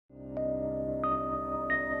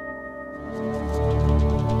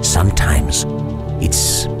sometimes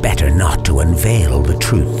it's better not to unveil the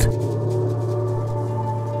truth.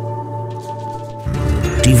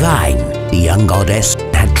 Divine, the young goddess,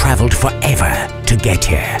 had traveled forever to get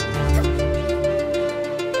here.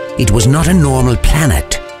 It was not a normal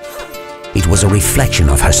planet. It was a reflection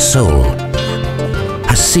of her soul,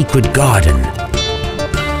 her secret garden.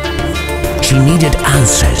 She needed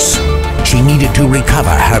answers. She needed to recover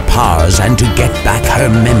her powers and to get back her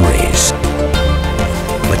memories.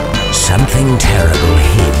 But something terrible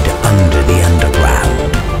hid under the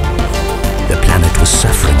underground. The planet was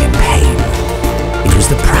suffering in pain. It was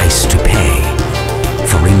the price to pay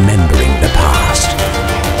for remembering the past.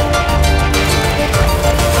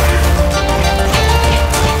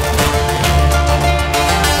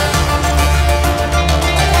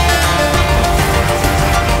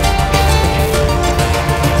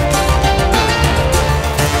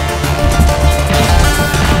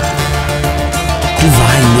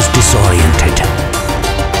 Divine was disoriented.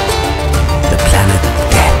 The planet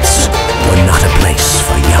depths were not a place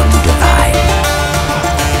for young Divine.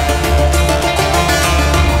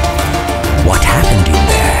 What happened in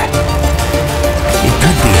there? It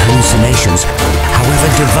could be hallucinations. However,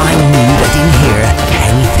 Divine knew that in here,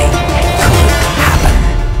 anything